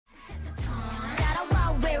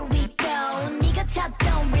top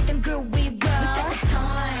down rhythm groove we roll. We set the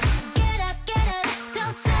time. Get up,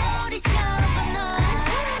 더 소리처럼 너.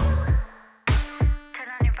 Turn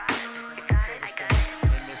on your volume. You got it, I got it.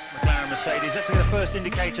 In this McLaren Mercedes, let's look at the first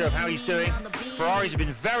indicator of how he's doing. Ferraris have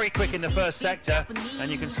been very quick in the first sector,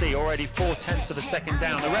 and you can see already 4/10 of a second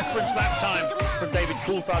down. The reference lap time from David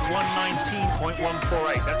Coulthard,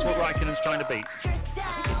 1:19.148. That's what Raikkonen's trying to beat.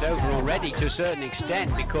 It's over already to a certain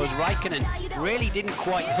extent because Raikkonen really didn't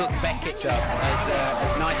quite hook Beckett's up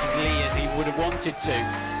as nicely as he would have wanted to.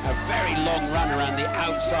 A very long run around the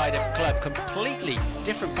outside of club, completely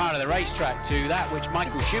different part of the racetrack to that which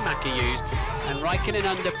Michael Schumacher used. And Raikkonen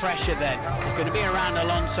under pressure then. He's going to be around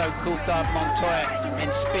Alonso, Coulthard, Montoya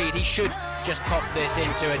in speed. He should just pop this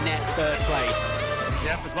into a net third place.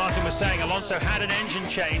 Yeah, as Martin was saying, Alonso had an engine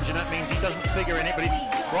change, and that means he doesn't figure in it, but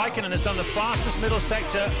Raikkonen has done the fastest middle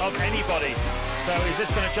sector of anybody. So is this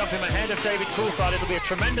going to jump him ahead of David Coulthard? It'll be a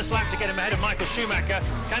tremendous lap to get him ahead of Michael Schumacher.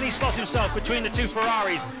 Can he slot himself between the two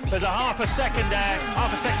Ferraris? There's a half a second gap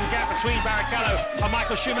between Barrichello and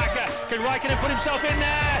Michael Schumacher. Can Raikkonen put himself in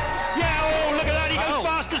there? Yeah, oh, look at that, he goes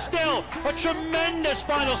faster still. A tremendous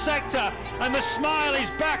final sector, and the smile is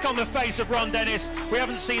back on the face of Ron Dennis. We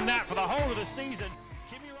haven't seen that for the whole of the season.